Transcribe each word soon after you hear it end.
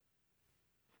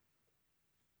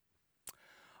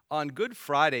On Good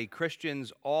Friday,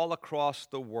 Christians all across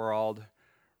the world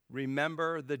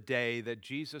remember the day that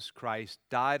Jesus Christ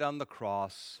died on the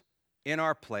cross in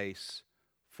our place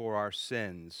for our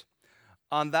sins.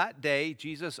 On that day,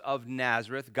 Jesus of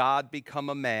Nazareth, God become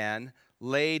a man,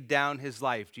 laid down his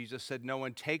life. Jesus said, "No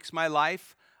one takes my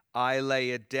life, I lay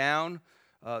it down."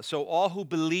 So all who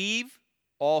believe,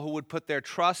 all who would put their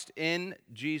trust in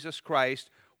Jesus Christ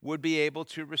would be able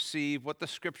to receive what the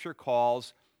Scripture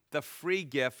calls the free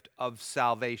gift of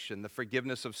salvation, the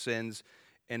forgiveness of sins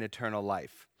and eternal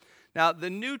life. Now, the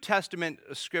New Testament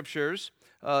scriptures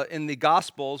in the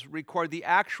Gospels record the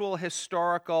actual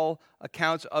historical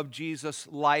accounts of Jesus'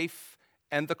 life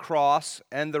and the cross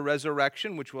and the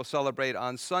resurrection, which we'll celebrate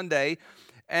on Sunday.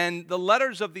 And the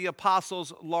letters of the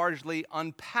apostles largely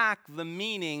unpack the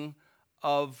meaning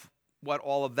of what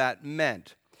all of that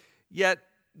meant. Yet,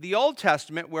 the Old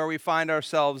Testament, where we find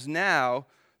ourselves now,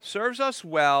 serves us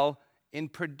well in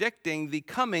predicting the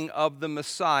coming of the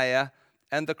Messiah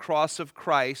and the cross of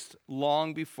Christ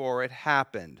long before it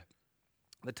happened.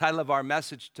 The title of our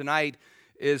message tonight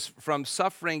is From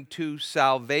Suffering to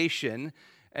Salvation,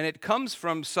 and it comes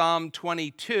from Psalm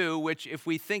 22, which, if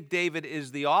we think David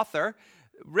is the author,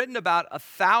 written about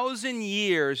 1,000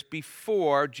 years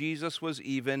before Jesus was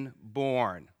even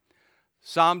born.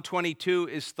 Psalm 22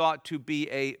 is thought to be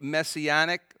a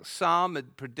messianic psalm.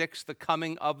 It predicts the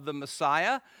coming of the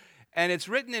Messiah. And it's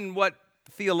written in what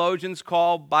theologians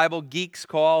call, Bible geeks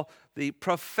call, the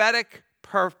prophetic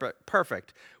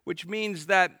perfect, which means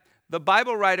that the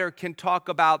Bible writer can talk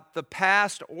about the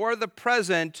past or the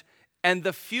present and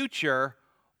the future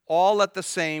all at the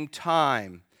same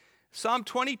time. Psalm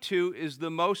 22 is the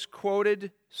most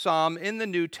quoted psalm in the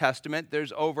New Testament.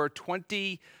 There's over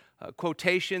 20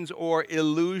 quotations or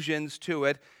allusions to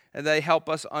it, and they help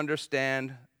us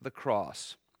understand the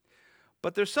cross.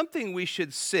 But there's something we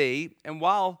should see, and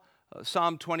while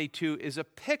Psalm 22 is a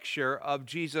picture of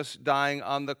Jesus dying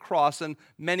on the cross, and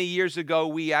many years ago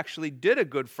we actually did a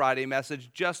Good Friday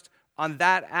message just on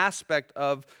that aspect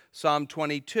of Psalm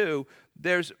 22,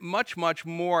 there's much, much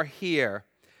more here.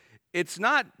 It's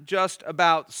not just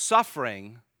about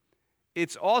suffering,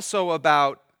 it's also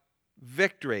about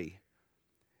victory.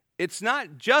 It's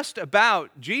not just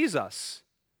about Jesus.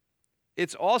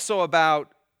 It's also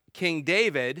about King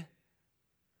David.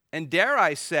 And dare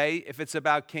I say, if it's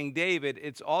about King David,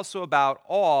 it's also about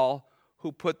all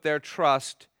who put their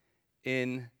trust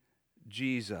in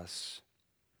Jesus.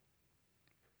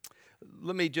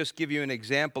 Let me just give you an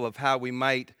example of how we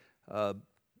might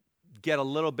get a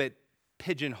little bit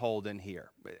pigeonholed in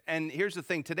here. And here's the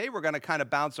thing. Today we're going to kind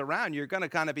of bounce around. You're going to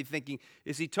kind of be thinking,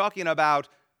 is he talking about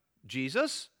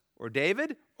Jesus or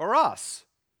David or us?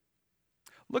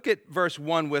 Look at verse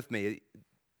 1 with me.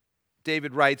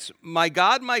 David writes, my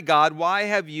God, why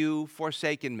have you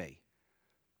forsaken me?"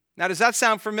 Now, does that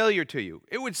sound familiar to you?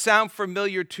 It would sound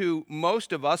familiar to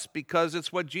most of us because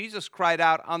it's what Jesus cried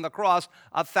out on the cross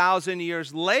 1,000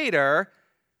 years later,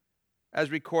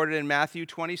 as recorded in Matthew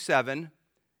 27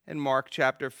 and Mark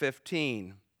chapter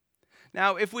 15.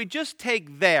 Now, if we just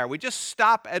we just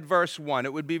stop at verse 1,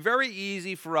 it would be very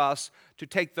easy for us to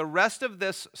take the rest of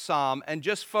this psalm and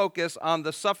just focus on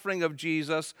the suffering of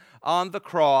Jesus on the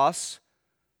cross,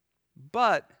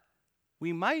 but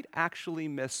we might actually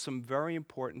miss some very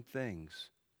important things.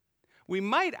 We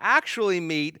might actually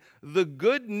meet the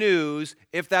good news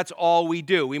if that's all we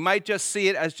do. We might just see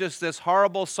it as just this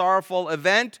horrible, sorrowful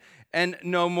event and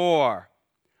no more.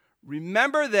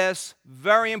 Remember this,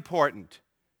 very important.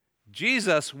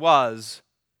 Jesus was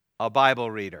a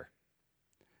Bible reader.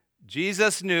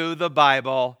 Jesus knew the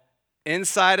Bible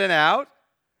inside and out.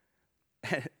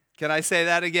 Can I say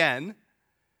that again?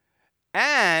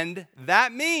 And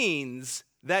that means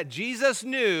that Jesus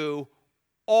knew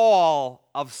all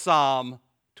of Psalm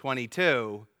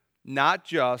 22, not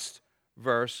just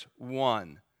verse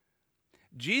 1.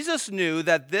 Jesus knew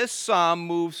that this psalm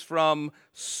moves from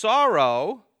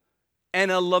sorrow and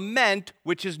a lament,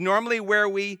 which is normally where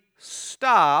we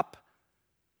stop,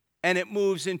 and it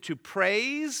moves into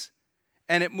praise,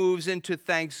 and it moves into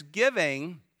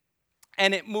thanksgiving,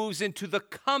 and it moves into the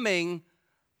coming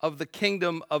of the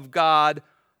kingdom of God,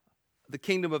 the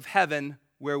kingdom of heaven,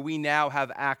 where we now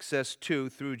have access to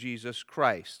through Jesus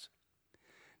Christ.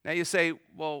 Now you say,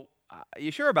 well, are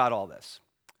you sure about all this?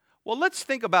 Well, let's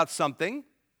think about something.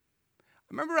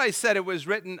 Remember I said it was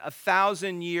written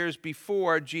 1,000 years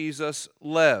before Jesus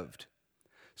lived.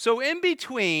 So in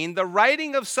between the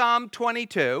writing of Psalm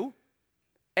 22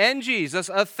 and Jesus,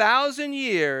 1,000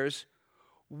 years,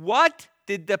 what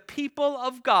did the people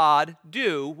of God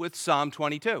do with Psalm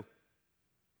 22?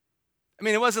 I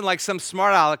mean, it wasn't like some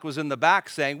smart aleck was in the back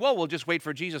saying, well, we'll just wait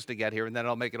for Jesus to get here and then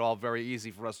it'll make it all very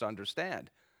easy for us to understand.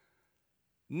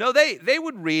 No, they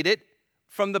would read it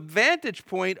from the vantage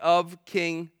point of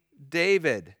King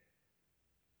David.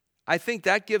 I think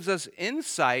that gives us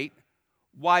insight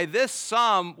why this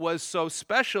psalm was so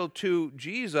special to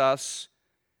Jesus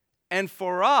and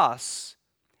for us,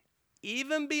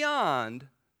 even beyond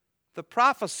the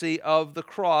prophecy of the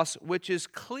cross, which is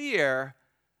clear,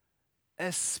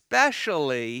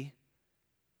 especially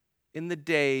in the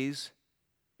days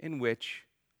in which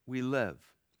we live.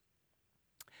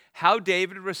 How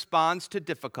David responds to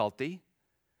difficulty,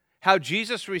 how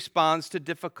Jesus responds to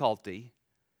difficulty,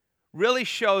 really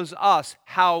shows us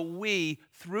how we,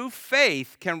 through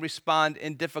faith, can respond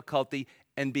in difficulty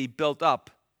and be built up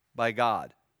by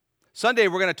God. Sunday,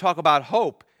 we're going to talk about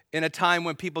hope in a time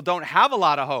when people don't have a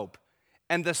lot of hope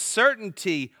and the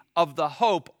certainty of the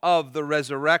hope of the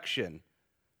resurrection.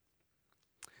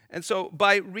 And so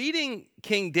by reading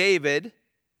King David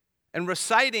and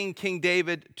reciting King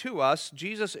David to us,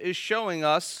 Jesus is showing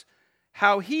us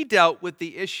how he dealt with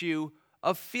the issue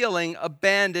of feeling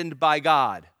abandoned by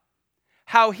God,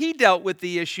 how he dealt with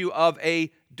the issue of a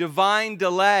divine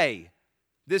delay.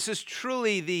 This is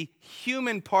truly the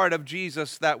human part of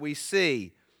Jesus that we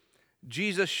see.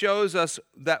 Jesus shows us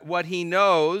that what he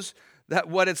knows, that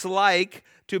what it's like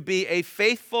to be a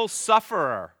faithful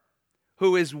sufferer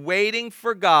who is waiting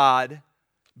for God,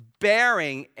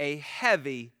 bearing a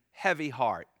heavy, heavy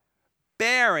heart,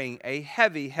 bearing a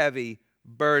heavy, heavy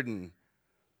burden.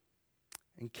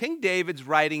 And King David's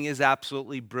writing is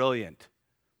absolutely brilliant.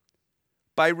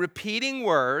 By repeating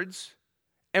words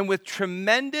and with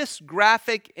tremendous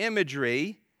graphic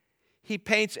imagery, he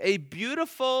paints a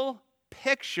beautiful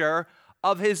picture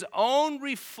of his own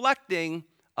reflecting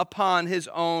upon his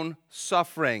own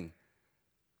suffering.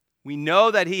 We know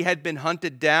that he had been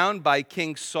hunted down by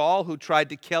King Saul, who tried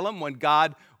to kill him when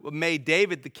God made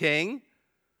David the king.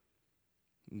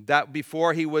 That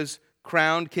before he was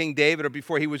crowned King David, or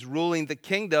before he was ruling the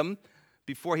kingdom,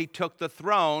 before he took the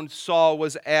throne, Saul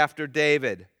was after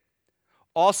David.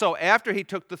 Also, after he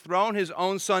took the throne, his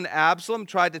own son Absalom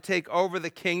tried to take over the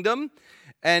kingdom,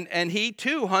 and he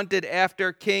too hunted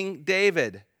after King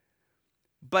David.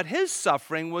 But his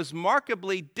suffering was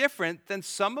markedly different than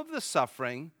some of the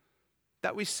suffering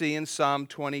that we see in Psalm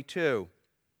 22.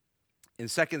 In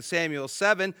 2 Samuel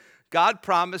 7, God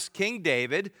promised King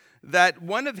David that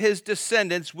one of his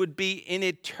descendants would be an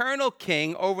eternal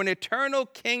king over an eternal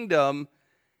kingdom.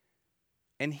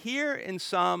 And here in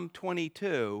Psalm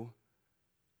 22,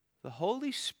 the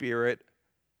Holy Spirit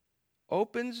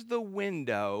opens the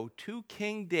window to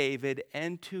King David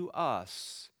and to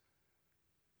us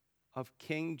of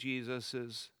King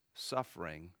Jesus'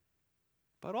 suffering,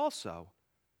 but also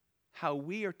how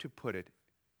we are to put it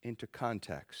into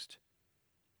context.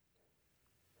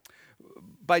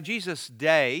 By Jesus'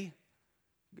 day,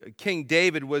 King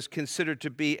David was considered to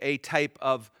be a type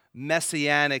of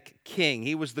messianic king.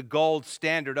 He was the gold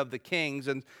standard of the kings,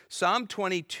 and Psalm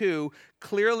 22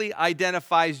 clearly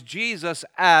identifies Jesus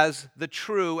as the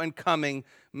true and coming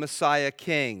Messiah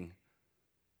king.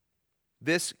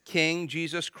 This king,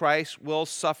 Jesus Christ, will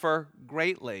suffer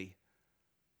greatly,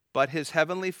 but his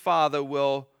heavenly Father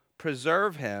will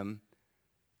preserve him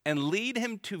and lead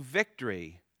him to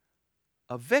victory,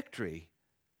 a victory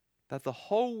that the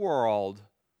whole world,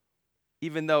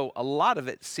 even though a lot of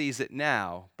it sees it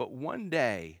now, but one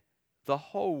day the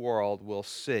whole world will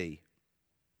see.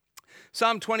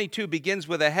 Psalm 22 begins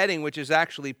with a heading which is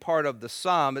actually part of the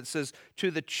psalm. It says,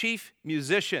 to the chief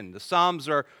musician. The psalms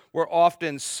were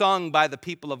often sung by the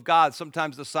people of God.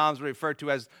 Sometimes the psalms are referred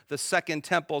to as the Second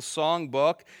Temple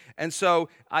songbook. And so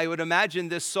I would imagine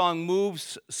this song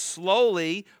moves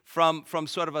slowly from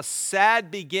sort of a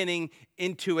sad beginning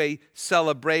into a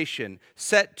celebration,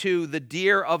 set to the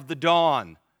deer of the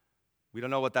dawn. We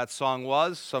don't know what that song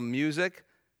was, some music,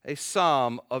 a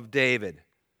psalm of David.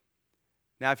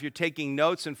 Now, if you're taking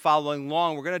notes and following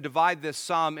along, we're going to divide this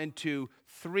psalm into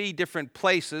 3 different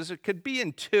places. It could be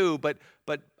in 2, but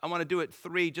I want to do it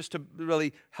 3 just to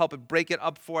really help it break it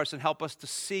up for us and help us to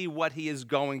see what he is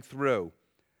going through.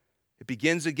 It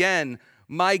begins again,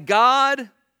 my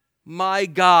God, my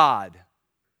God.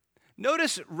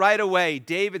 Notice right away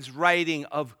David's writing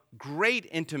of great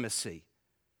intimacy.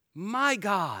 My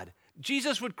God.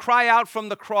 Jesus would cry out from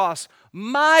the cross,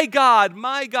 my God,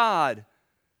 my God.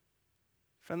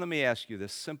 Friend, let me ask you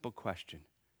this simple question.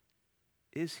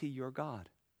 Is he your God?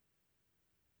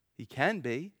 He can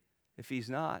be if he's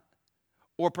not.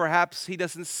 Or perhaps he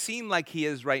doesn't seem like he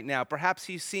is right now. Perhaps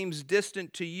he seems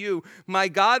distant to you. My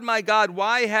God,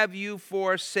 why have you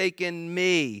forsaken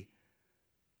me?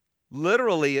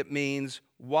 Literally, it means,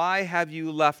 why have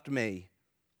you left me?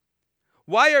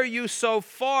 Why are you so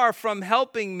far from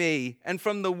helping me and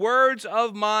from the words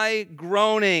of my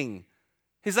groaning?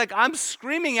 He's like, I'm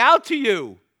screaming out to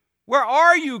you. Where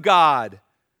are you, God?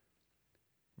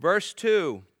 Verse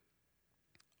 2,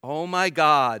 oh my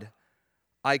God,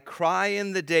 I cry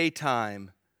in the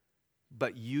daytime,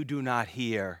 but you do not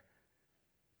hear,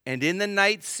 and in the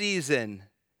night season,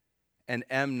 and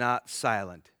am not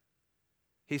silent.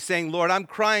 He's saying, Lord, I'm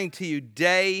crying to you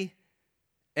day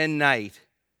and night.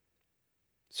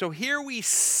 So here we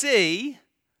see,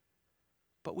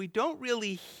 but we don't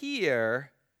really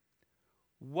hear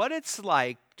what it's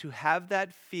like to have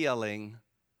that feeling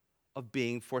of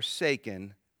being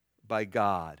forsaken by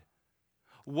God.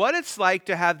 What it's like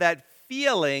to have that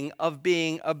feeling of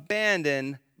being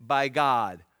abandoned by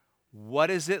God. What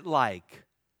is it like?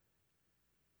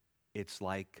 It's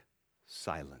like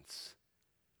silence.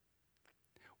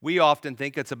 We often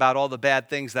think it's about all the bad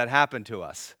things that happen to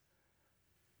us.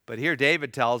 But here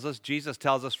David tells us, Jesus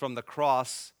tells us from the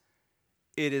cross,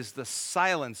 it is the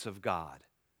silence of God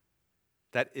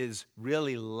that is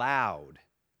really loud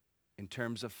in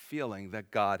terms of feeling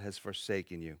that God has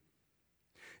forsaken you.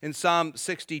 In Psalm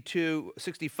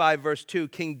 65, verse 2,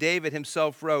 King David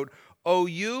himself wrote, O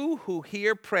you who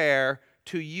hear prayer,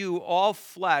 to you all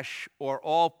flesh or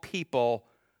all people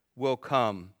will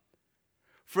come.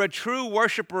 For a true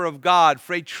worshiper of God,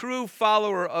 for a true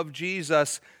follower of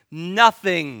Jesus,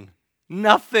 nothing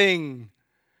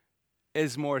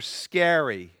is more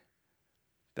scary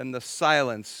than the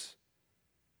silence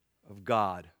of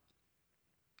God.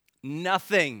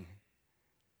 Nothing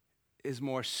is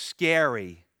more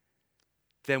scary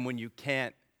than when you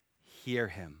can't hear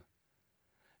him.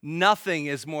 Nothing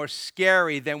is more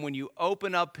scary than when you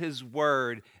open up his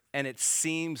word and it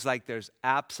seems like there's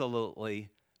absolutely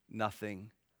nothing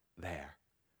there.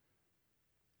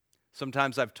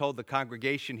 Sometimes I've told the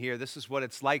congregation here, this is what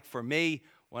it's like for me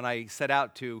when I set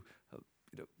out to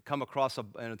come across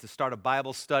to start a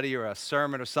Bible study or a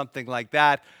sermon or something like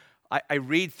that. I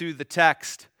read through the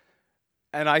text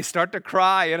and I start to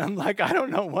cry and I'm like, I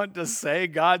don't know what to say.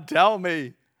 God, tell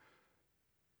me.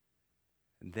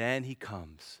 And then he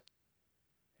comes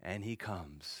and he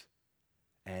comes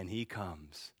and he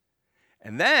comes.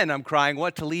 And then I'm crying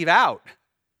what to leave out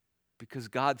because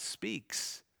God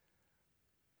speaks.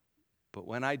 But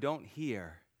when I don't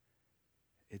hear,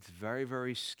 it's very,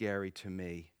 very scary to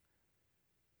me.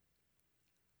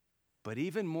 But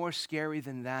even more scary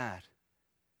than that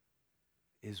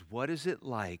is what is it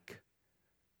like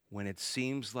when it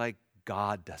seems like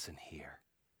God doesn't hear?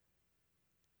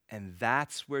 And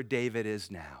that's where David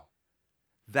is now.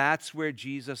 That's where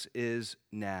Jesus is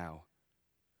now.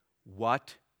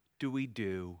 What do we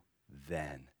do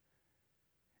then?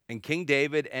 And King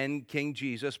David and King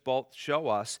Jesus both show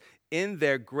us in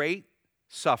their great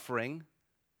suffering,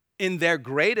 in their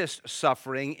greatest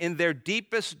suffering, in their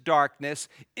deepest darkness,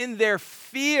 in their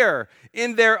fear,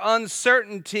 in their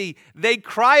uncertainty, they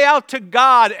cry out to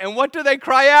God. And what do they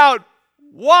cry out?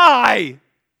 Why?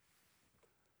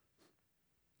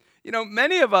 You know,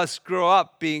 many of us grew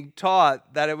up being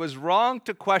taught that it was wrong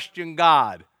to question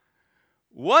God.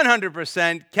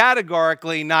 100%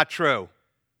 categorically not true.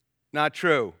 Not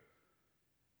true.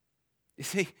 You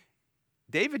see,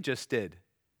 David just did.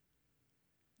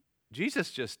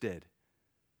 Jesus just did.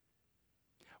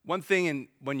 One thing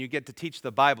when you get to teach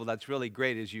the Bible that's really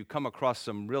great is you come across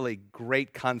some really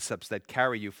great concepts that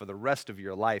carry you for the rest of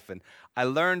your life. And I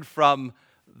learned from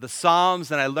the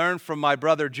Psalms and I learned from my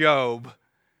brother Job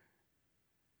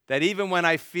that even when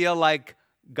I feel like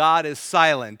God is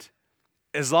silent,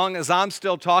 as long as I'm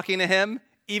still talking to him,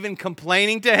 even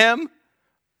complaining to him,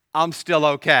 I'm still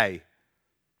okay.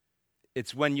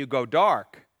 It's when you go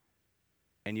dark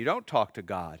and you don't talk to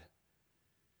God,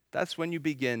 that's when you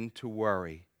begin to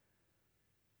worry.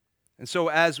 And so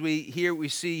as we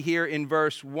see here in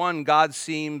verse 1, God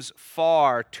seems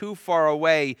too far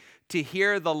away to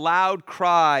hear the loud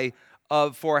cry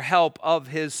for help of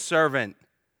his servant.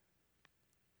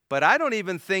 But I don't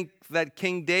even think that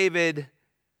King David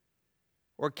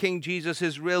or King Jesus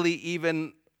is really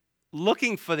even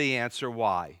looking for the answer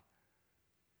why.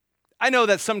 I know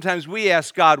that sometimes we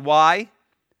ask God why,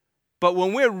 but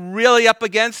when we're really up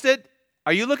against it,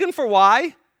 are you looking for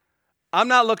why? I'm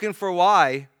not looking for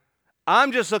why.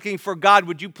 I'm just looking for, God,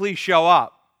 would you please show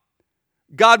up?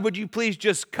 God, would you please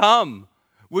just come?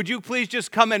 Would you please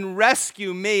just come and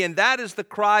rescue me? And that is the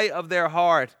cry of their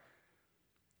heart.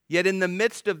 Yet in the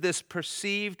midst of this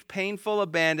perceived painful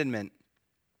abandonment,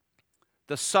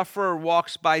 the sufferer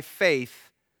walks by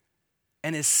faith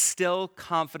and is still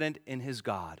confident in his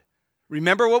God.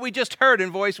 Remember what we just heard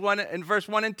in verse 1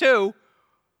 and 2.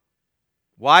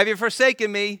 Why have you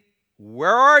forsaken me?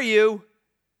 Where are you?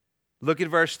 Look at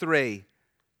verse 3.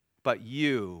 But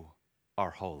you are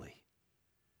holy.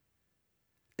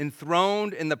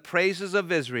 Enthroned in the praises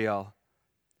of Israel.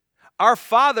 Our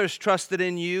fathers trusted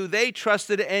in you. They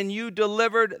trusted and you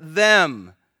delivered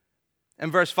them.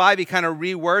 In verse 5, he kind of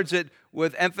rewords it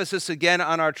with emphasis again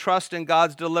on our trust in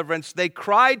God's deliverance. They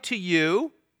cried to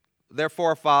you, their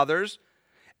forefathers,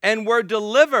 and were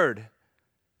delivered.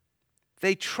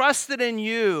 They trusted in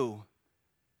you,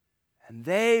 and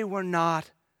they were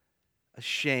not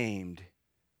ashamed.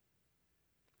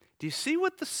 Do you see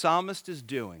what the psalmist is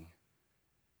doing?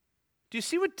 Do you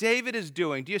see what David is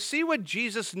doing? Do you see what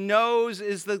Jesus knows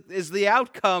is the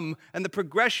outcome and the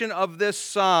progression of this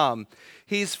psalm?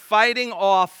 He's fighting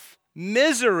off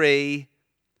misery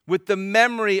with the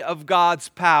memory of God's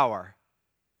power.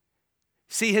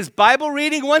 See, his Bible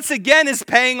reading once again is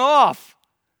paying off.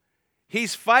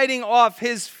 He's fighting off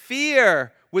his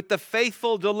fear with the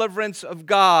faithful deliverance of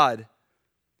God.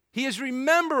 He is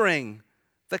remembering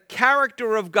the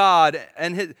character of God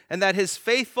and that his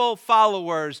faithful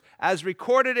followers, as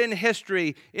recorded in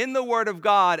history, in the Word of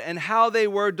God, and how they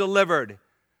were delivered.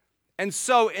 And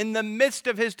so, in the midst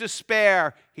of his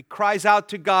despair, he cries out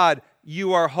to God,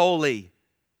 "You are holy.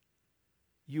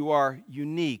 You are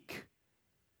unique.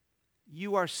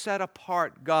 You are set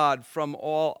apart, God, from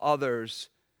all others."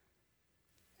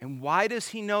 And why does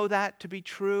he know that to be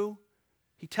true?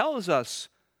 He tells us,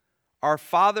 our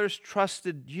fathers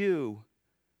trusted you.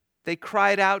 They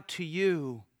cried out to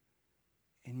you,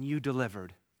 and you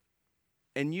delivered,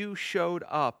 and you showed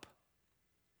up.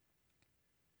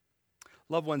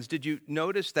 Loved ones, did you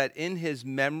notice that in his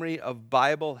memory of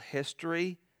Bible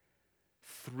history,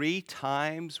 3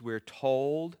 times we're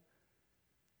told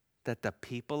that the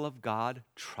people of God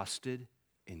trusted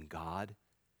in God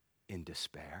in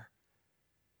despair?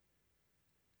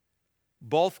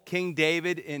 Both King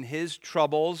David in his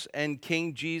troubles and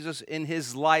King Jesus in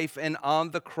his life and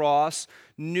on the cross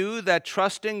knew that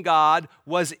trusting God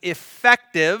was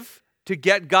effective to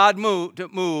get God to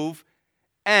move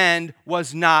and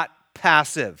was not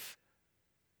passive.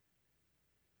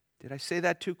 Did I say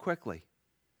that too quickly?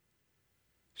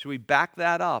 Should we back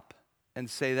that up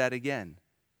and say that again?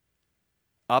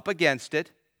 Up against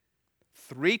it,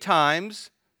 3 times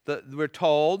we're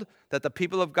told that the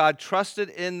people of God trusted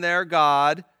in their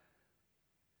God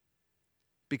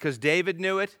because David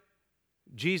knew it,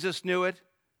 Jesus knew it,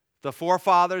 the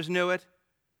forefathers knew it,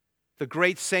 the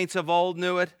great saints of old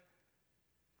knew it,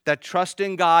 that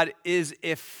trusting God is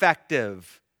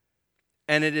effective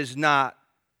and it is not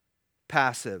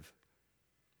passive.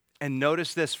 And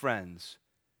notice this, friends,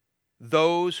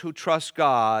 those who trust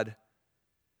God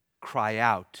cry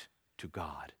out to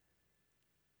God.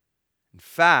 In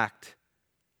fact,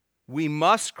 we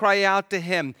must cry out to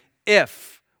him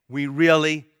if we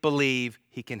really believe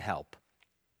he can help.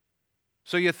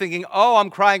 So you're thinking, oh, I'm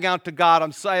crying out to God.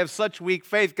 I have such weak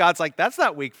faith. God's like, that's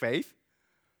not weak faith.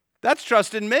 That's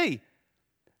trust in me.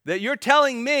 That you're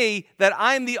telling me that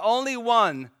I'm the only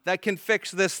one that can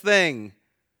fix this thing.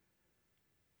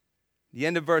 The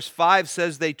end of verse 5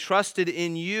 says, they trusted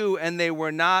in you and they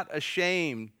were not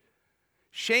ashamed.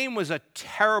 Shame was a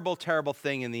terrible, terrible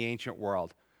thing in the ancient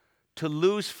world. To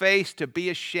lose face, to be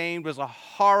ashamed was a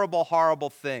horrible, horrible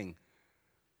thing.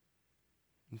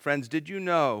 And friends, did you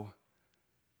know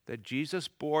that Jesus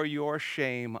bore your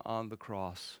shame on the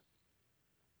cross?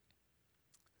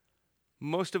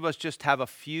 Most of us just have a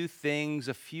few things,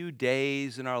 a few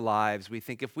days in our lives. We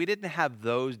think if we didn't have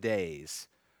those days,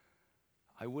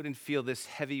 I wouldn't feel this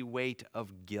heavy weight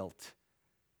of guilt.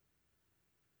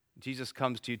 Jesus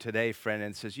comes to you today, friend,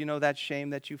 and says, you know that shame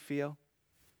that you feel?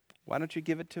 Why don't you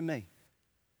give it to me?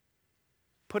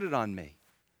 Put it on me.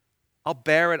 I'll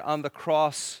bear it on the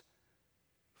cross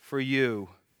for you.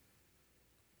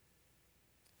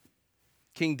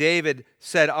 King David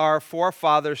said, our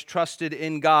forefathers trusted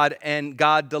in God and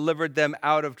God delivered them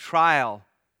out of trial.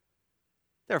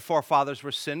 Their forefathers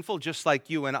were sinful just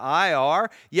like you and I are,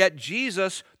 yet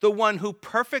Jesus, the one who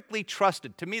perfectly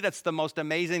trusted, to me that's the most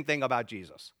amazing thing about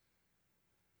Jesus.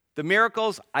 The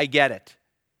miracles, I get it.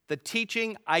 The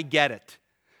teaching, I get it.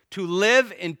 To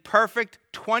live in perfect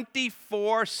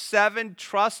 24/7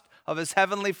 trust of his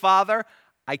heavenly Father,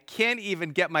 I can't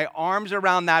even get my arms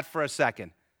around that for a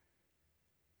second.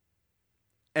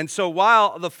 And so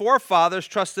while the forefathers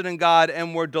trusted in God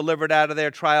and were delivered out of their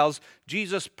trials,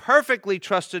 Jesus perfectly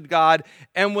trusted God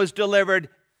and was delivered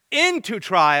into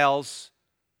trials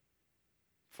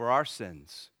for our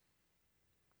sins.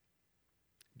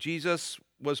 Jesus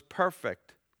was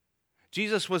perfect.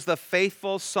 Jesus was the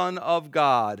faithful Son of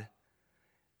God.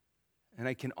 And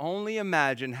I can only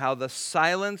imagine how the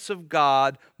silence of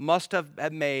God must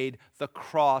have made the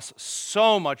cross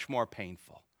so much more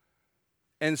painful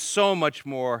and so much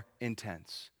more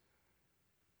intense.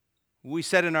 We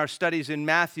said in our studies in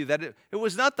Matthew that it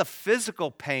was not the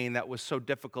physical pain that was so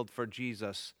difficult for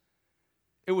Jesus.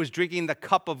 It was drinking the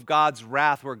cup of God's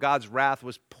wrath, where God's wrath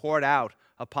was poured out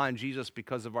upon Jesus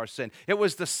because of our sin. It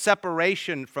was the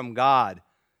separation from God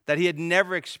that he had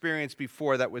never experienced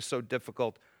before that was so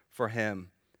difficult for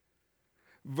him.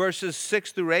 Verses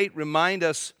 6 through 8 remind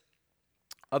us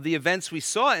of the events we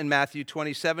saw in Matthew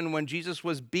 27 when Jesus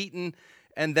was beaten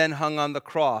and then hung on the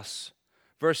cross.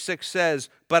 Verse 6 says,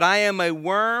 "But I am a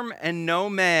worm and no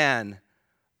man,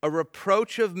 a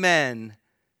reproach of men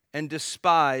and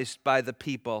despised by the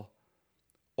people.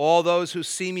 All those who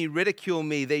see me ridicule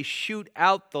me. They shoot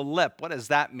out the lip." What does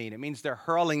that mean? It means they're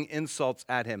hurling insults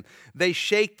at him. "They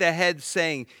shake the head,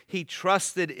 saying, 'He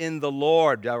trusted in the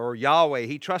Lord,'" or Yahweh.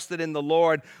 "He trusted in the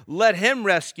Lord. Let him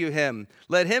rescue him.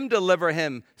 Let him deliver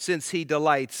him, since he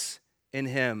delights in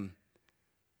him."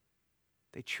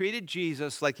 They treated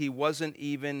Jesus like he wasn't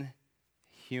even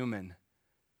human.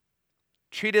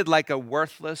 Treated like a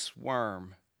worthless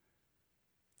worm.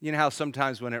 You know how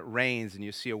sometimes when it rains and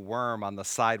you see a worm on the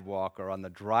sidewalk or on the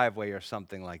driveway or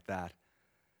something like that?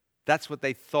 That's what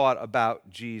they thought about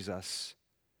Jesus.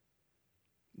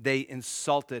 They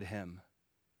insulted him.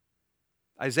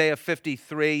 Isaiah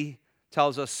 53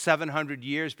 tells us 700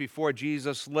 years before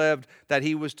Jesus lived that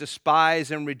he was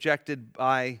despised and rejected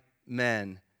by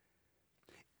men.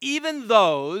 Even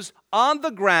those on the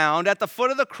ground at the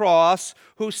foot of the cross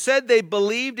who said they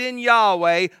believed in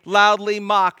Yahweh loudly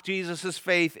mocked Jesus'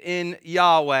 faith in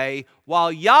Yahweh,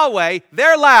 while Yahweh,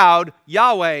 they're loud,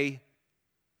 Yahweh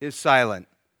is silent.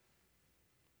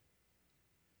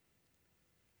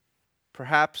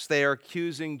 Perhaps they are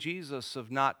accusing Jesus of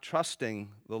not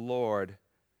trusting the Lord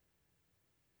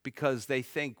because they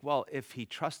think, well, if he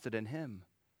trusted in him,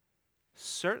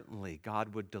 certainly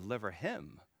God would deliver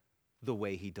him the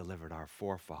way he delivered our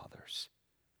forefathers.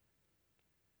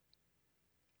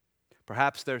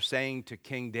 Perhaps they're saying to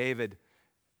King David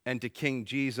and to King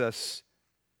Jesus,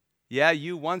 yeah,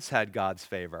 you once had God's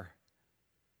favor,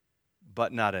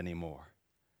 but not anymore.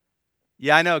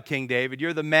 Yeah, I know, King David,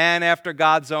 you're the man after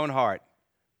God's own heart,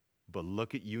 but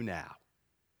look at you now.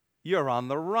 You're on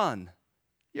the run.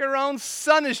 Your own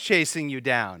son is chasing you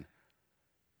down.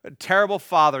 A terrible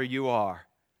father you are.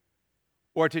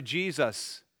 Or to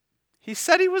Jesus, he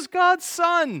said he was God's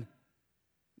son.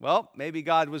 Well, maybe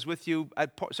God was with you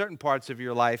at certain parts of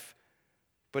your life,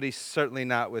 but he's certainly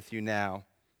not with you now.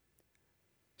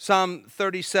 Psalm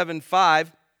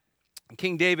 37:5,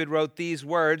 King David wrote these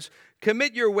words,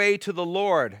 "Commit your way to the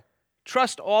Lord.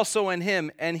 Trust also in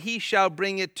him, and he shall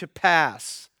bring it to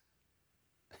pass."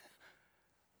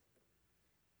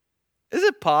 Is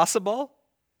it possible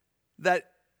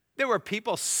that there were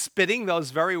people spitting those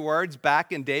very words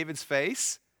back in David's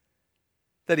face?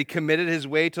 That he committed his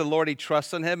way to the Lord, he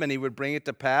trusts in him, and he would bring it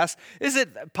to pass? Is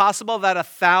it possible that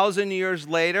 1,000 years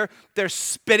later, they're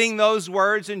spitting those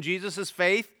words in Jesus'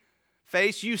 face?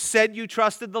 You said you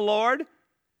trusted the Lord.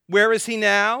 Where is he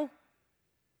now?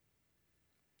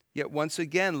 Yet once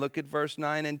again, look at verse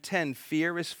 9 and 10.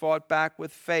 Fear is fought back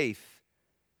with faith.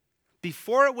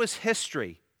 Before it was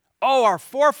history. Oh, our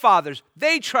forefathers,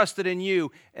 they trusted in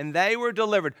you, and they were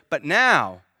delivered. But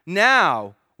now,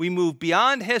 we move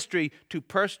beyond history to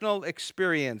personal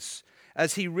experience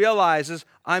as he realizes,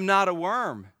 I'm not a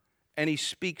worm, and he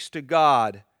speaks to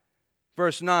God.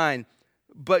 Verse 9,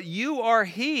 "But you are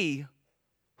he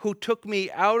who took me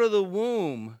out of the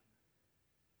womb.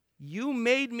 You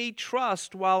made me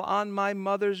trust while on my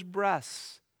mother's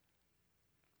breasts."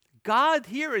 God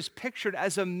here is pictured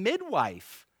as a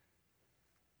midwife.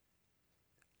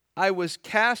 "I was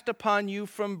cast upon you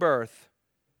from birth.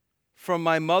 From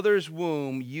my mother's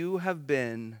womb, you have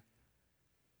been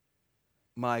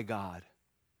my God."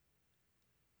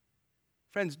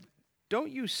 Friends,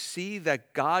 don't you see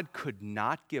that God could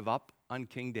not give up on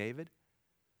King David?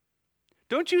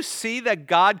 Don't you see that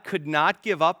God could not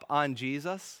give up on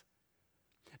Jesus?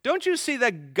 Don't you see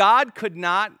that God could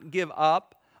not give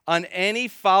up on any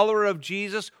follower of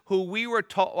Jesus who we were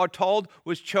told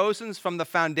was chosen from the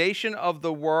foundation of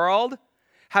the world?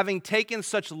 Having taken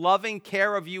such loving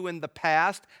care of you in the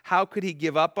past, how could he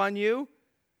give up on you?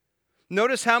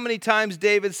 Notice how many times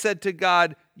David said to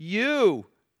God,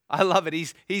 "You." I love it.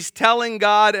 He's telling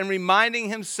God and reminding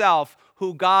himself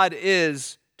who God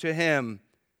is to him.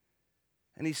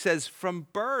 And he says, "From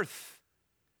birth,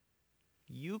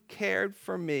 you cared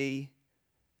for me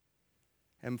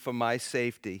and for my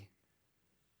safety."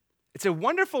 It's a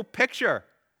wonderful picture.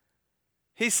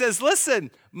 He says,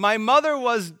 listen, my mother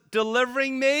was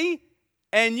delivering me,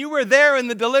 and you were there in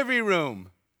the delivery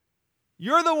room.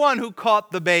 You're the one who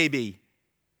caught the baby.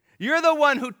 You're the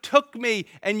one who took me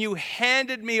and you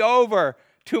handed me over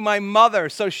to my mother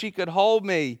so she could hold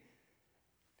me.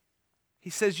 He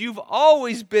says, you've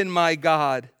always been my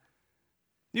God.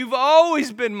 You've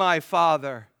always been my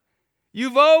Father.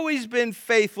 You've always been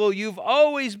faithful. You've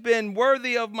always been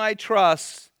worthy of my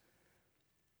trust.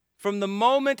 From the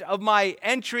moment of my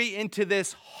entry into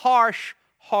this harsh,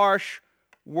 harsh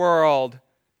world,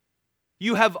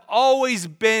 you have always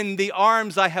been the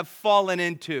arms I have fallen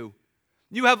into.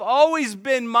 You have always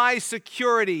been my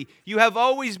security. You have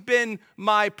always been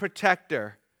my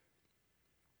protector.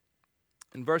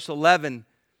 In verse 11,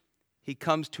 he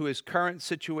comes to his current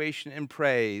situation and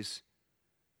prays,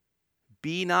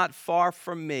 be not far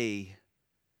from me,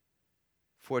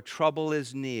 for trouble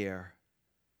is near,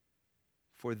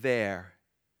 for there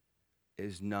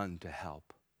is none to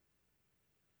help.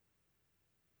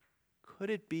 Could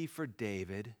it be for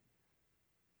David?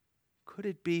 Could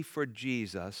it be for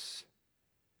Jesus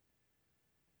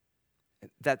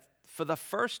that for the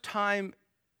first time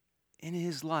in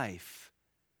his life,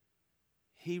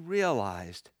 he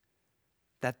realized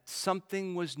that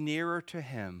something was nearer to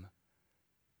him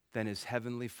than his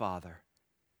heavenly Father,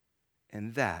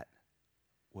 and that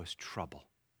was trouble.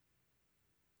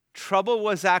 Trouble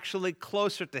was actually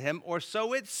closer to him, or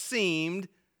so it seemed,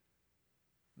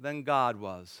 than God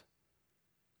was.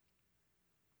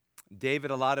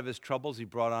 David, a lot of his troubles he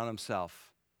brought on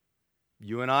himself.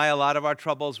 You and I, a lot of our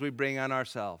troubles we bring on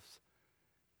ourselves.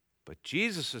 But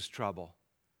Jesus' trouble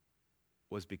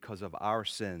was because of our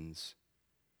sins.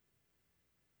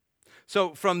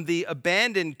 So from the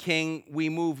abandoned king, we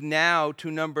move now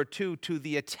to number 2, to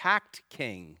the attacked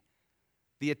king.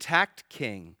 The attacked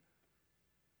king.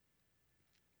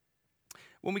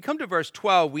 When we come to verse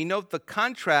 12, we note the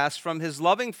contrast from his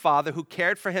loving father who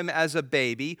cared for him as a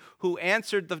baby, who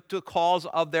answered the calls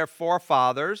of their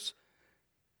forefathers.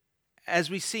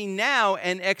 As we see now,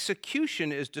 an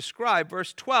execution is described.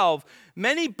 Verse 12,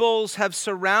 many bulls have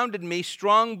surrounded me,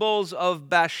 strong bulls of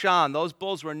Bashan. Those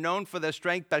bulls were known for their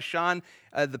strength. Bashan,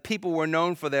 the people were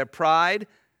known for their pride.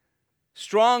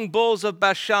 Strong bulls of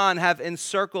Bashan have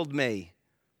encircled me.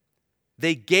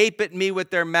 They gape at me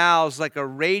with their mouths like a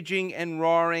raging and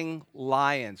roaring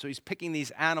lion. So he's picking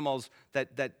these animals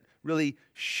that really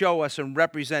show us and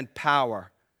represent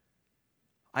power.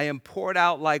 I am poured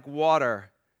out like water,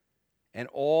 and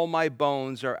all my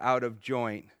bones are out of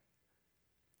joint.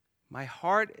 My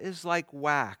heart is like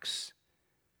wax.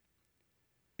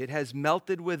 It has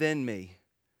melted within me.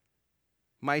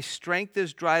 My strength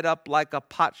is dried up like a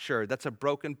potsherd. That's a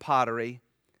broken pottery.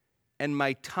 And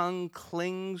my tongue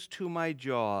clings to my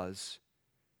jaws.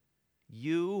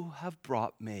 You have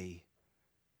brought me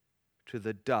to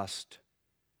the dust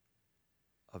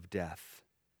of death.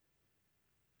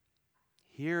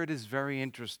 Here it is very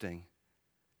interesting.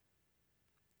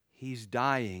 He's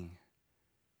dying,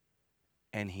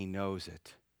 and he knows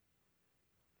it.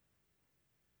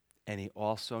 And he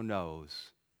also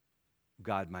knows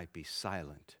God might be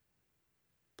silent,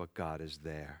 but God is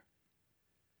there.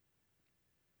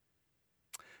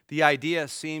 The idea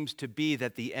seems to be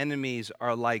that the enemies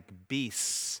are like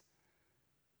beasts,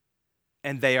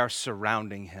 and they are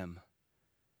surrounding him.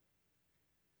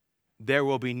 There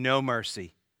will be no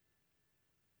mercy.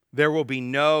 There will be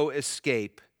no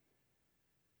escape.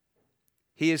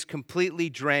 He is completely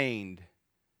drained.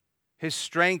 His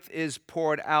strength is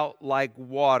poured out like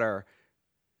water.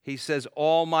 He says,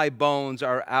 all my bones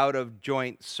are out of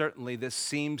joint. Certainly, this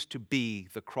seems to be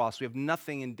the cross. We have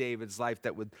nothing in David's life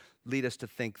that would lead us to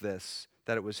think this,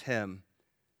 that it was him.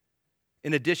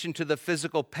 In addition to the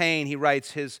physical pain, he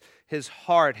writes, his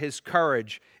heart, his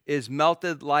courage is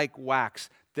melted like wax.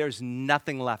 There's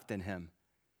nothing left in him.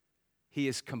 He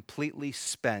is completely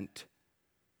spent.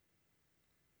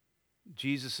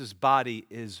 Jesus' body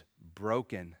is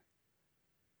broken.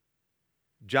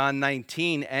 John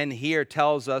 19, and here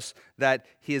tells us that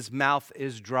his mouth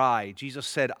is dry. Jesus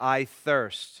said, I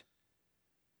thirst.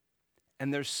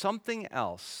 And there's something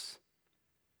else.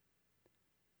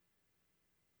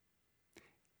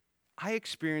 I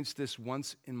experienced this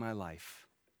once in my life.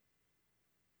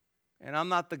 And I'm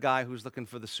not the guy who's looking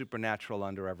for the supernatural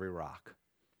under every rock.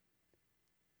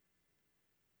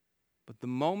 But the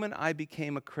moment I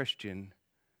became a Christian,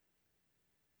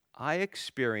 I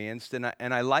experienced, and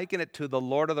I liken it to the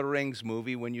Lord of the Rings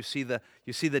movie when you see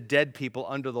the dead people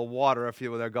under the water if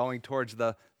they're going towards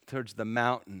the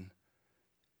mountain.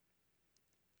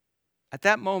 At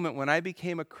that moment when I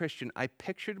became a Christian, I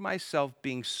pictured myself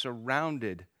being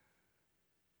surrounded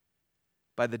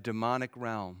by the demonic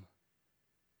realm.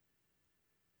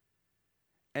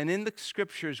 And in the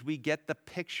scriptures, we get the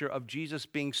picture of Jesus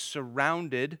being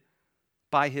surrounded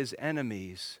by his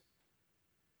enemies.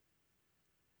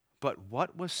 But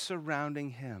what was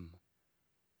surrounding him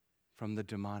from the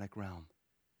demonic realm?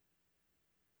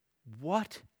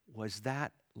 What was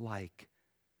that like?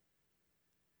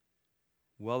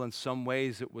 Well, in some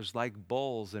ways, it was like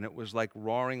bulls, and it was like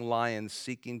roaring lions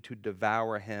seeking to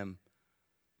devour him.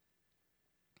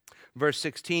 Verse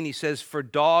 16, he says, "For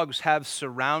dogs have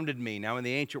surrounded me." Now, in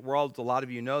the ancient world, a lot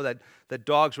of you know that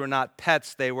dogs were not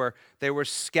pets. They were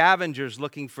scavengers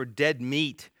looking for dead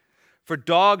meat. "For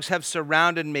dogs have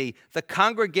surrounded me. The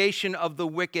congregation of the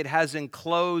wicked has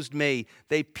enclosed me.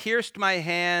 They pierced my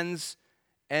hands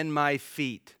and my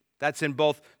feet." That's in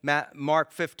both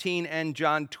Mark 15 and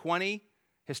John 20.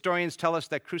 Historians tell us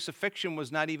that crucifixion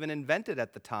was not even invented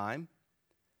at the time.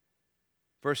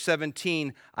 Verse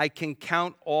 17, "I can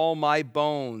count all my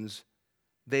bones.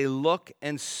 They look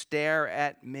and stare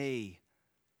at me."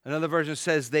 Another version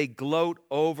says, "They gloat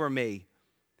over me.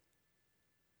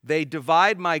 They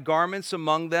divide my garments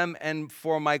among them, and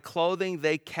for my clothing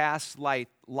they cast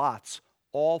lots."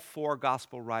 All four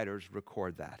gospel writers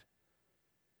record that.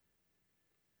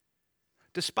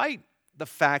 Despite the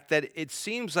fact that it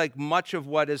seems like much of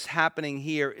what is happening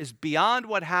here is beyond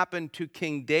what happened to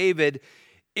King David,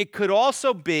 it could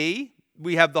also be,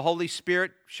 we have the Holy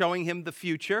Spirit showing him the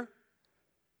future,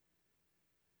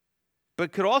 but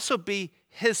it could also be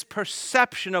his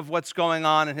perception of what's going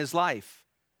on in his life.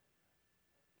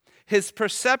 His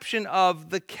perception of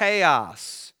the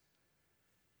chaos,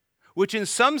 which in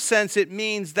some sense it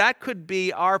means that could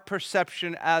be our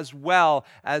perception as well,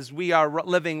 as we are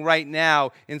living right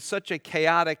now in such a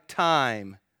chaotic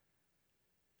time.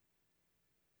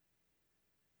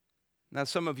 Now,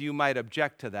 some of you might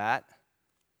object to that.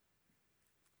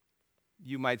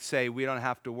 You might say, we don't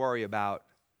have to worry about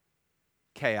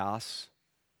chaos.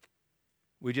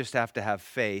 We just have to have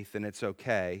faith, and it's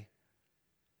okay.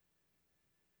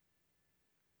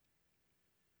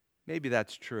 Maybe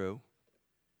that's true.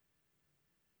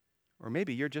 Or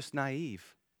maybe you're just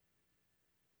naive.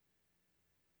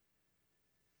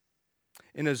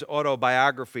 In his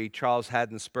autobiography, Charles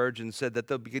Haddon Spurgeon said that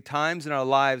there'll be times in our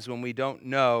lives when we don't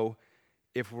know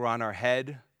if we're on our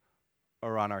head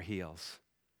or on our heels.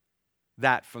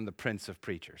 That from the Prince of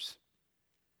Preachers.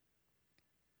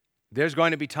 There's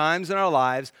going to be times in our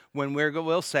lives when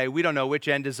we'll say, we don't know which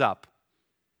end is up.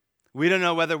 We don't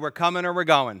know whether we're coming or we're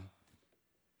going.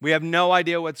 We have no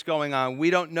idea what's going on. We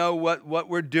don't know what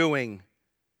we're doing.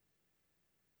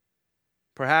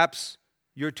 Perhaps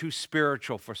you're too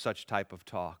spiritual for such type of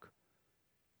talk.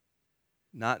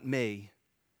 Not me.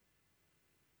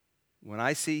 When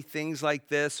I see things like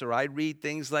this or I read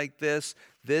things like this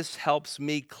helps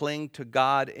me cling to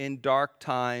God in dark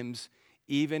times,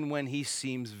 even when he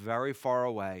seems very far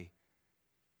away,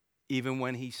 even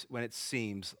when it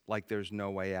seems like there's no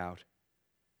way out.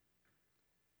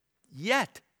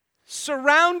 Yet,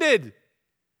 surrounded.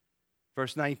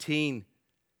 Verse 19,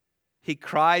 he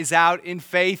cries out in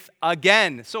faith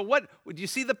again. So what, do you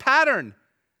see the pattern?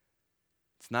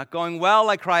 It's not going well,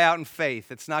 I cry out in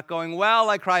faith. It's not going well,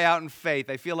 I cry out in faith.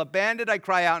 I feel abandoned, I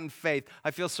cry out in faith.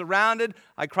 I feel surrounded,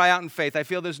 I cry out in faith. I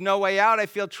feel there's no way out, I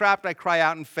feel trapped, I cry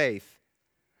out in faith.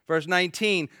 Verse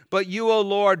 19, "But you, O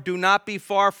Lord, do not be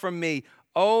far from me.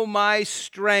 O my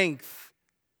strength,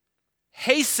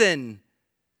 hasten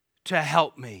to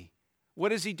help me."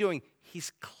 What is he doing?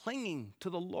 He's clinging to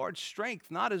the Lord's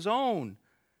strength, not his own.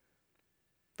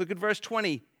 Look at verse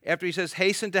 20. After he says,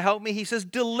 "Hasten to help me," he says,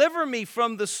 "Deliver me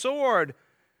from the sword,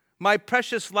 my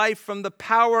precious life from the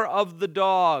power of the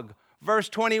dog." Verse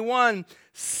 21,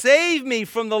 "Save me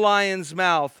from the lion's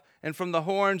mouth and from the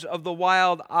horns of the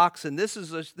wild oxen." This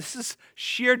is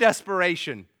sheer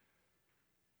desperation,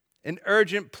 an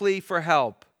urgent plea for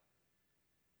help.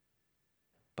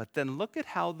 But then look at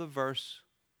how the verse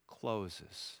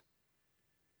closes.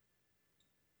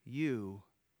 "You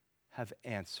have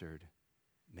answered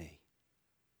me."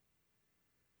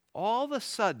 All of a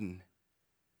sudden,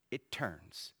 it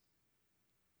turns.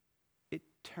 It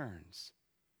turns.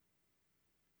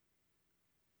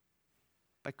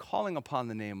 By calling upon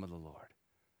the name of the Lord.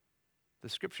 The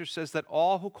scripture says that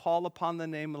all who call upon the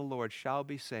name of the Lord shall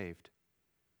be saved.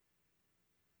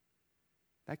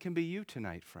 That can be you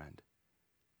tonight, friend.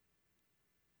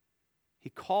 He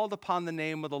called upon the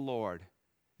name of the Lord.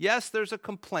 Yes, there's a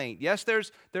complaint. Yes,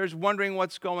 there's wondering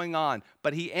what's going on.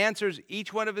 But he answers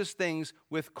each one of his things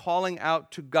with calling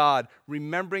out to God,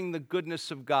 remembering the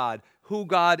goodness of God, who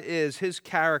God is, his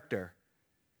character.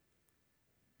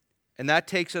 And that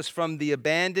takes us from the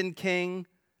abandoned king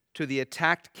to the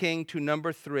attacked king to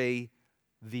number 3,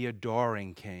 the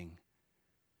adoring king.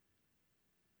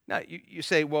 Now, you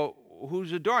say, well,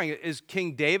 who's adoring? Is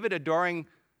King David adoring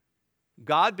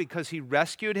God because he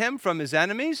rescued him from his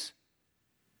enemies?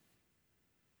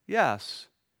 Yes.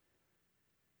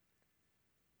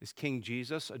 Is King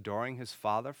Jesus adoring his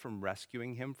Father from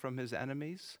rescuing him from his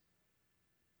enemies?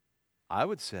 I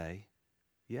would say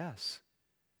yes.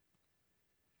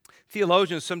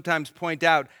 Theologians sometimes point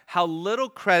out how little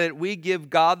credit we give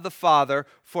God the Father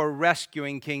for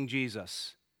rescuing King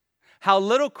Jesus. How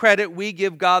little credit we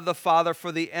give God the Father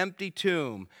for the empty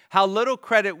tomb. How little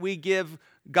credit we give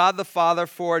God the Father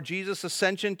for Jesus'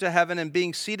 ascension to heaven and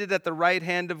being seated at the right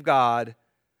hand of God.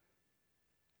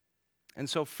 And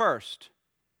so first,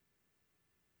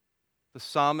 the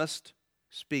psalmist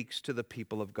speaks to the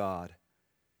people of God.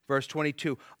 Verse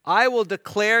 22, I will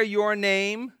declare your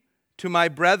name to my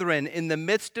brethren. In the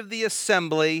midst of the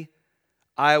assembly,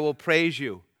 I will praise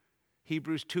you.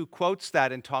 Hebrews 2 quotes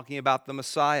that in talking about the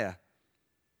Messiah.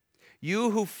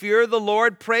 You who fear the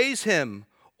Lord, praise him.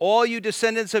 All you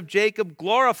descendants of Jacob,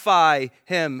 glorify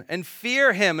him and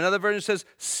fear him. Another version says,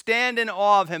 stand in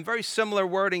awe of him. Very similar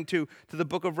wording to the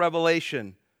book of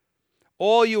Revelation.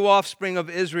 All you offspring of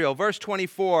Israel. Verse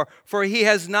 24, for he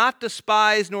has not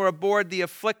despised nor abhorred the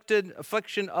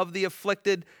affliction of the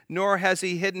afflicted, nor has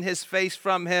he hidden his face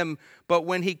from him. But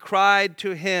when he cried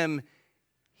to him,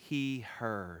 he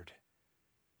heard.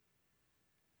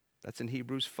 That's in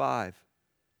Hebrews 5.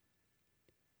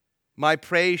 My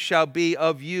praise shall be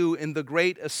of you in the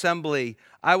great assembly.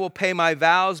 I will pay my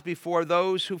vows before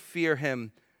those who fear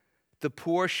him. The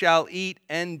poor shall eat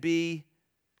and be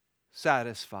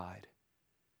satisfied.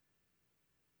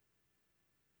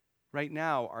 Right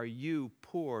now, are you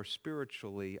poor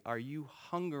spiritually? Are you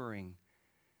hungering?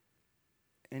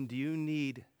 And do you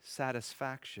need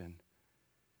satisfaction?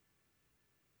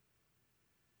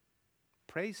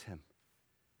 Praise him.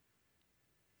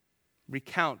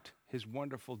 Recount his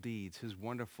wonderful deeds, his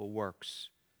wonderful works.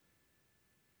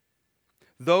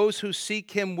 Those who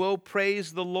seek him will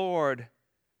praise the Lord.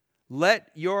 Let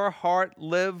your heart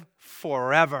live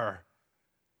forever.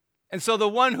 And so the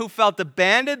one who felt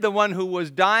abandoned, the one who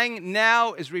was dying,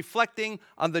 now is reflecting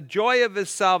on the joy of his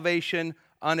salvation,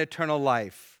 on eternal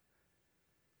life.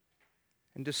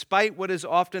 And despite what is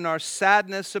often our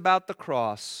sadness about the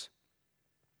cross,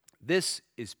 this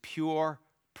is pure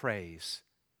praise.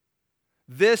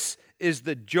 This is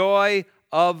the joy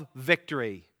of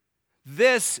victory.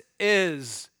 This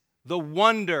is the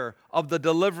wonder of the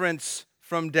deliverance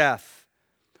from death.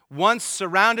 Once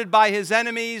surrounded by his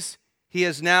enemies, he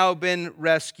has now been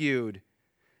rescued.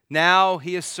 Now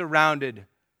he is surrounded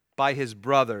by his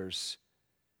brothers.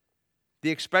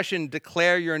 The expression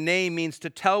declare your name means to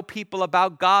tell people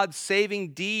about God's saving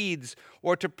deeds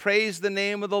or to praise the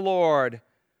name of the Lord.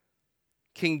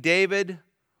 King David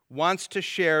wants to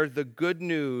share the good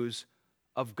news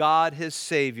of God, his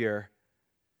Savior,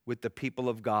 with the people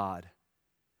of God,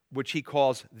 which he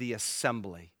calls the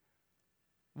assembly.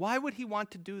 Why would he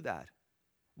want to do that?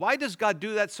 Why does God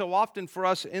do that so often for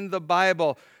us in the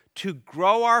Bible? To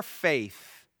grow our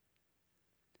faith,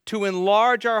 to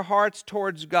enlarge our hearts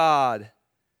towards God,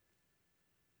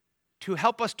 to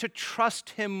help us to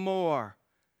trust him more.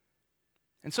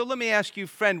 And so let me ask you,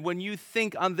 friend, when you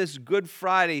think on this Good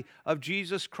Friday of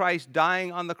Jesus Christ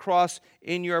dying on the cross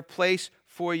in your place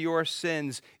for your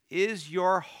sins, is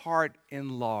your heart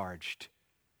enlarged?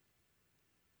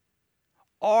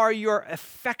 Are your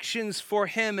affections for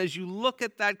him, as you look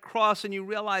at that cross and you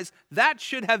realize that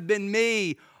should have been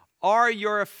me, are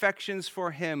your affections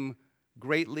for him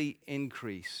greatly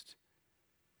increased?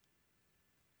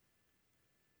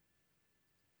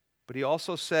 But he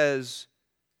also says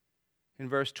in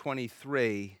verse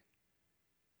 23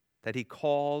 that he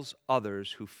calls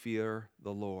others who fear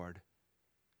the Lord.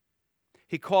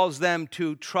 He calls them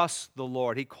to trust the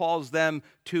Lord. He calls them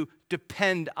to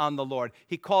depend on the Lord.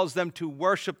 He calls them to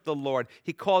worship the Lord.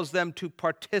 He calls them to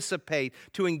participate,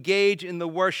 to engage in the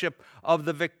worship of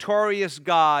the victorious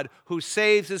God who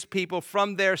saves his people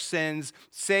from their sins,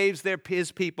 saves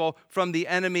his people from the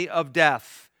enemy of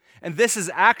death. And this is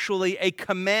actually a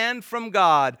command from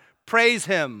God. Praise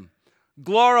him,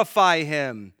 glorify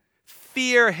him,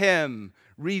 fear him,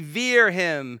 revere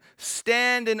him,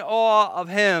 stand in awe of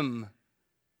him.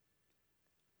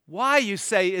 Why, you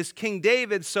say, is King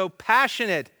David so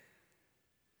passionate?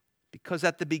 Because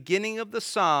at the beginning of the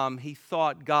psalm, he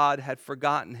thought God had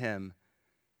forgotten him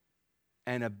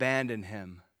and abandoned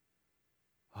him.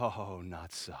 Oh,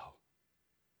 not so.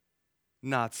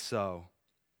 Not so.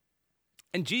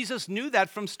 And Jesus knew that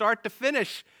from start to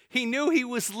finish. He knew he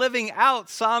was living out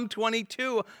Psalm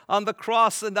 22 on the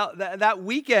cross and that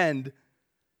weekend.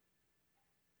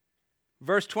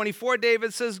 Verse 24,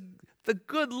 David says, the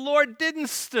good Lord didn't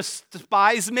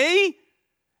despise me.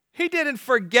 He didn't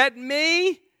forget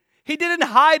me. He didn't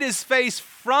hide his face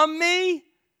from me.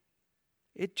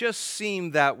 It just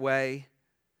seemed that way.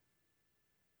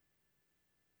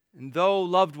 And though,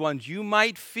 loved ones, you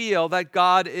might feel that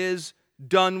God is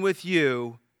done with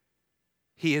you,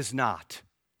 he is not.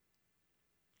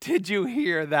 Did you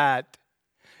hear that?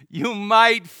 You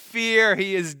might fear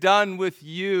he is done with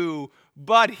you,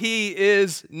 but he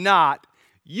is not.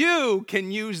 You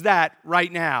can use that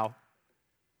right now.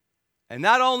 And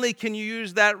not only can you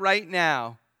use that right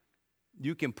now,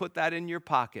 you can put that in your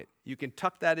pocket. You can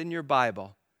tuck that in your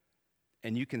Bible,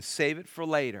 and you can save it for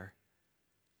later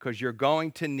because you're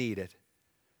going to need it.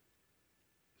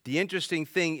 The interesting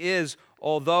thing is,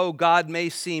 although God may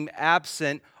seem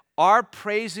absent, our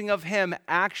praising of him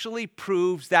actually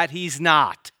proves that he's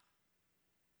not.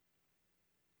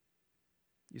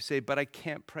 You say, but I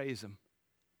can't praise him.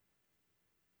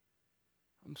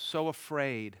 I'm so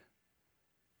afraid.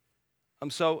 I'm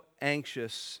so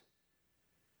anxious.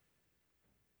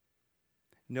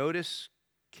 Notice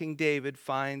King David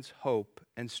finds hope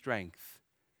and strength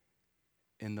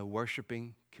in the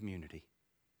worshiping community.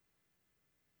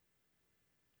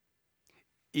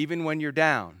 Even when you're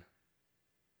down,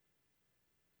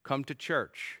 come to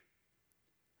church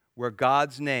where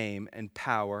God's name and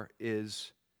power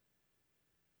is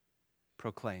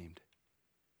proclaimed.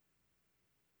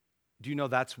 Do you know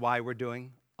that's why we're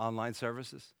doing online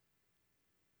services?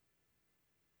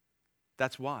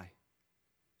 That's why.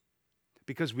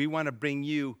 Because we want to bring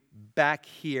you back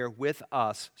here with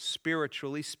us,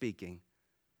 spiritually speaking,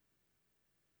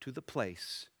 to the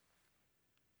place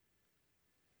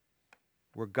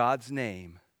where God's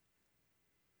name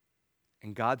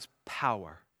and God's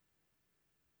power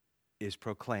is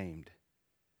proclaimed.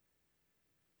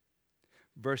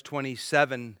 Verse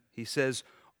 27, he says,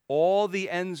 all the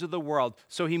ends of the world.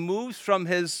 So he moves from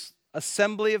his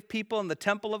assembly of people in the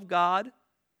temple of God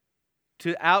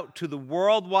out to the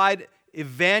worldwide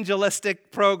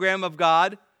evangelistic program of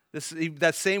God.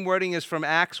 That same wording is from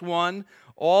Acts 1.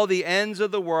 All the ends of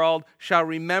the world shall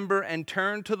remember and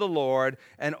turn to the Lord,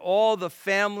 and all the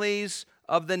families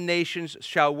of the nations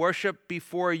shall worship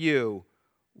before you.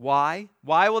 Why?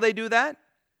 Why will they do that?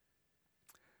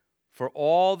 For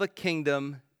all the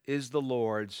kingdom is the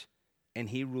Lord's, and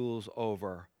he rules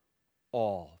over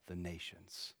all the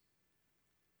nations.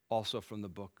 Also from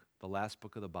the last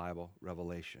book of the Bible,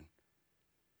 Revelation.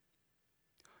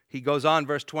 He goes on,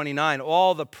 verse 29,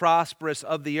 all the prosperous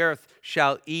of the earth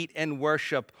shall eat and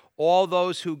worship. All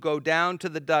those who go down to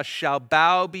the dust shall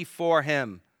bow before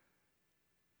him.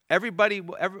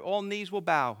 All knees will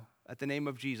bow at the name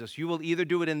of Jesus. You will either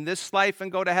do it in this life and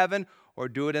go to heaven, or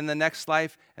do it in the next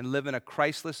life and live in a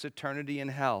Christless eternity in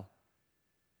hell.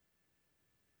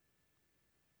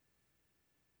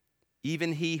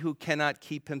 Even he who cannot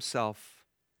keep himself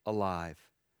alive.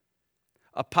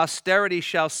 A posterity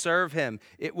shall serve him.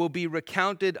 It will be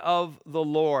recounted of the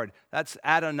Lord. That's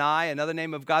Adonai, another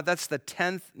name of God. That's the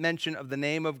 10th mention of the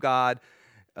name of God.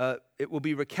 It will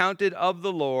be recounted of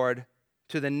the Lord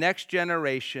to the next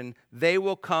generation. They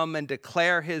will come and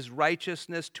declare his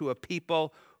righteousness to a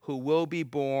people who will be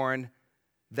born,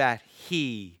 that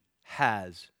he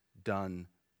has done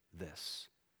this.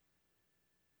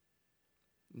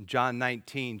 In John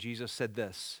 19, Jesus said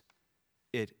this,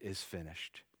 it is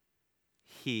finished.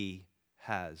 He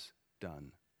has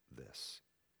done this.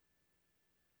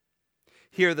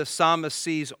 Here the psalmist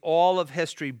sees all of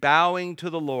history bowing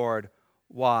to the Lord.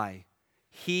 Why?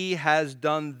 He has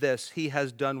done this. He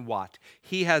has done what?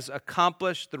 He has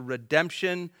accomplished the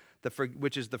redemption,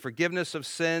 which is the forgiveness of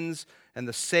sins and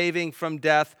the saving from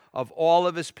death of all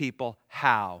of his people.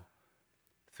 How?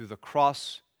 Through the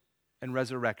cross and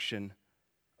resurrection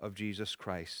of Jesus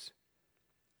Christ.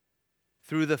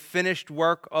 Through the finished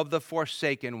work of the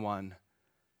forsaken one,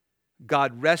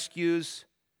 God rescues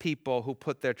people who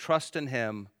put their trust in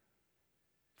him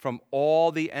from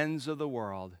all the ends of the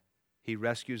world. He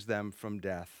rescues them from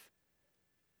death.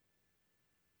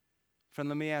 Friend,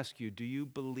 let me ask you, do you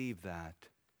believe that?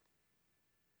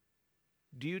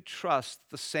 Do you trust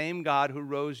the same God who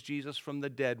rose Jesus from the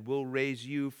dead will raise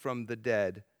you from the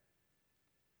dead?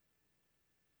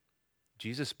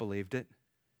 Jesus believed it.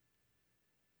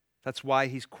 That's why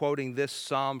he's quoting this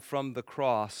psalm from the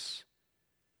cross.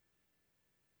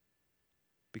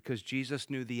 Because Jesus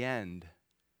knew the end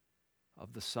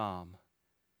of the psalm,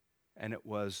 and it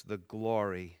was the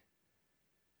glory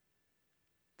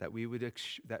that we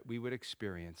would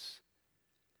experience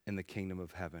in the kingdom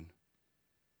of heaven.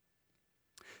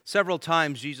 Several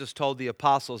times Jesus told the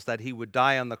apostles that he would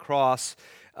die on the cross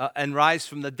and rise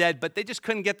from the dead, but they just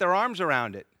couldn't get their arms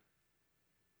around it.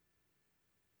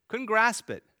 Couldn't grasp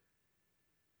it.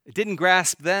 It didn't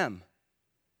grasp them.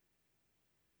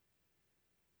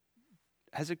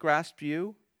 Has it grasped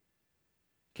you?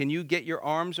 Can you get your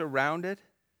arms around it?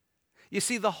 You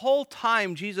see, the whole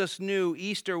time Jesus knew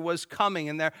Easter was coming,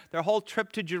 and their whole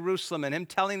trip to Jerusalem and him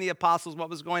telling the apostles what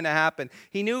was going to happen,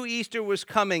 he knew Easter was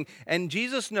coming, and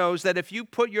Jesus knows that if you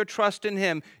put your trust in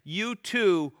him, you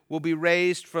too will be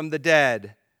raised from the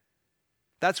dead.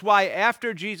 That's why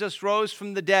after Jesus rose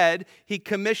from the dead, he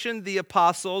commissioned the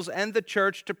apostles and the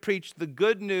church to preach the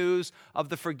good news of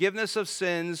the forgiveness of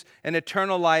sins and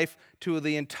eternal life to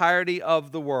the entirety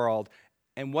of the world.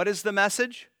 And what is the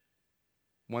message?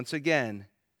 Once again,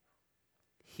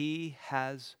 he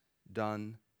has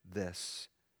done this.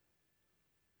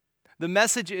 The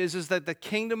message is that the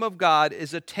kingdom of God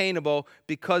is attainable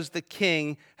because the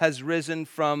King has risen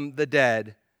from the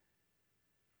dead.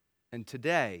 And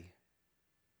today,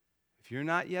 if you're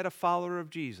not yet a follower of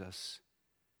Jesus,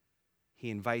 he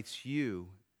invites you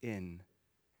in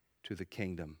to the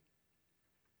kingdom.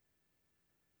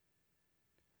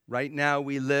 Right now,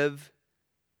 we live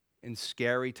in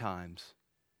scary times.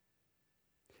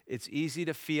 It's easy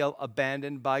to feel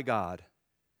abandoned by God.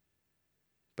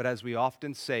 But as we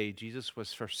often say, Jesus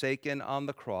was forsaken on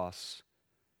the cross,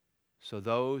 so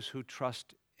those who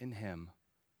trust in him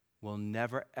will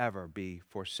never, ever be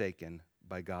forsaken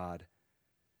by God.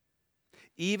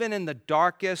 Even in the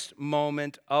darkest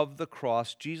moment of the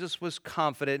cross, Jesus was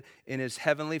confident in his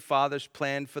heavenly Father's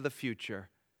plan for the future.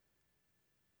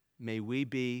 May we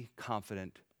be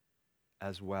confident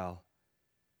as well.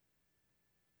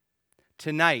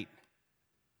 Tonight,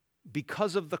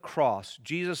 because of the cross,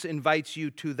 Jesus invites you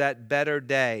to that better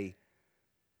day,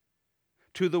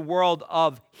 to the world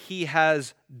of he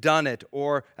has done it,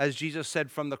 or as Jesus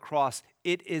said from the cross,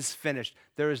 it is finished.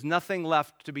 There is nothing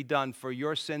left to be done for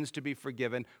your sins to be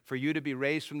forgiven, for you to be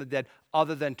raised from the dead,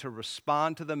 other than to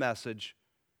respond to the message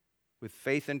with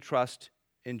faith and trust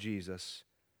in Jesus.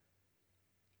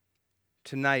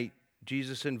 Tonight,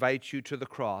 Jesus invites you to the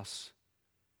cross,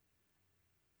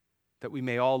 that we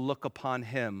may all look upon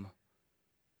him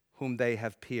whom they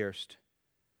have pierced.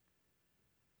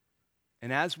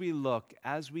 And as we look,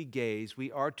 as we gaze,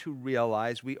 we are to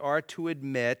realize, we are to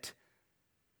admit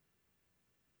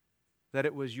that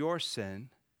it was your sin,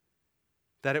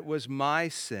 that it was my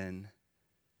sin,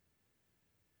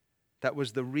 that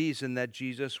was the reason that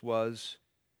Jesus was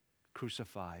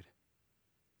crucified.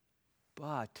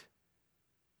 But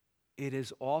it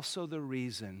is also the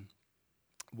reason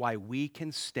why we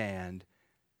can stand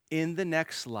in the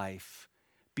next life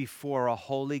before a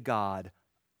holy God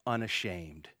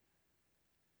unashamed.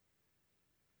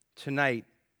 Tonight,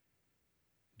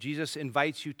 Jesus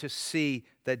invites you to see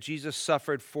that Jesus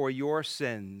suffered for your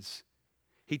sins.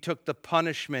 He took the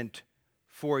punishment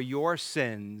for your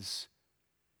sins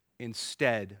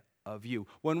instead of you.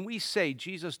 When we say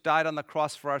Jesus died on the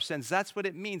cross for our sins, that's what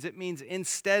it means. It means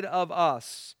instead of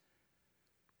us.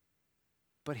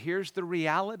 But here's the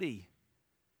reality.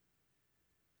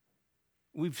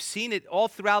 We've seen it all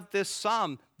throughout this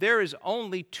psalm. There is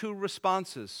only two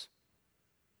responses.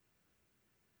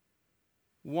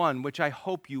 One, which I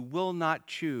hope you will not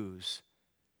choose,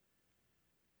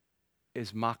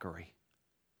 is mockery.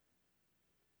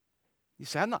 You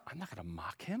say, I'm not going to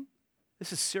mock him.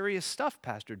 This is serious stuff,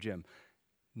 Pastor Jim.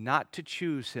 Not to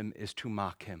choose him is to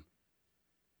mock him.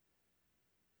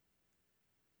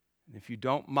 And if you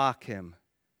don't mock him,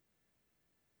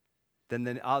 then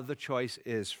the other choice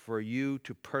is for you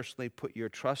to personally put your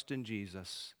trust in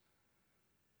Jesus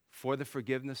for the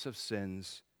forgiveness of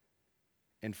sins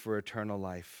and for eternal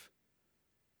life.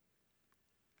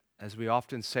 As we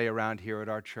often say around here at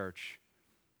our church,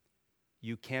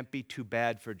 you can't be too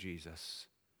bad for Jesus.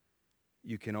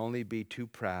 You can only be too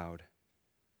proud.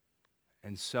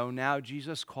 And so now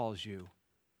Jesus calls you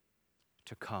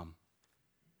to come.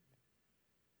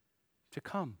 To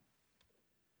come.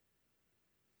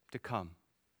 To come.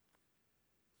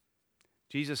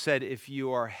 Jesus said, if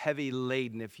you are heavy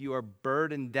laden, if you are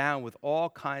burdened down with all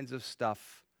kinds of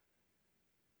stuff,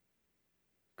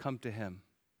 come to him.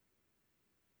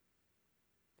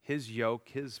 His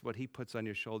yoke, what he puts on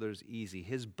your shoulders is easy.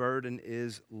 His burden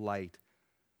is light.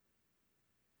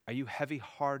 Are you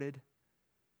heavy-hearted?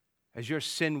 Is your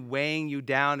sin weighing you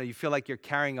down? Or you feel like you're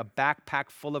carrying a backpack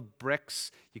full of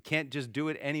bricks? You can't just do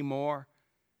it anymore?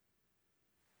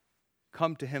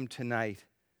 Come to him tonight.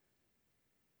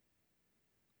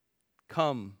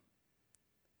 Come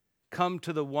Come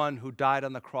to the one who died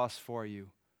on the cross for you.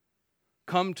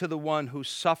 Come to the one who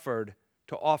suffered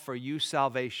to offer you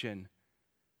salvation.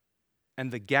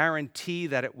 And the guarantee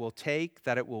that it will take,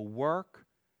 that it will work,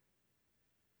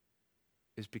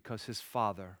 is because his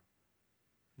Father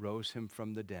rose him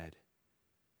from the dead.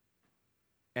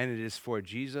 And it is for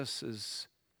Jesus'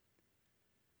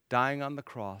 dying on the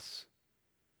cross.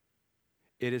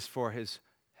 It is for his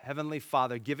heavenly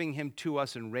Father giving him to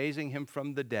us and raising him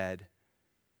from the dead.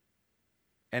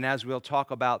 And as we'll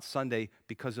talk about Sunday,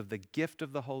 because of the gift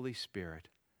of the Holy Spirit.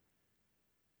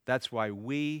 That's why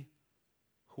we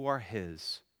who are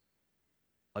his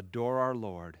adore our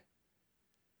Lord.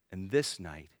 And this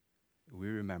night, we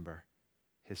remember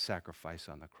his sacrifice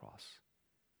on the cross.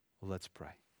 Well, let's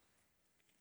pray.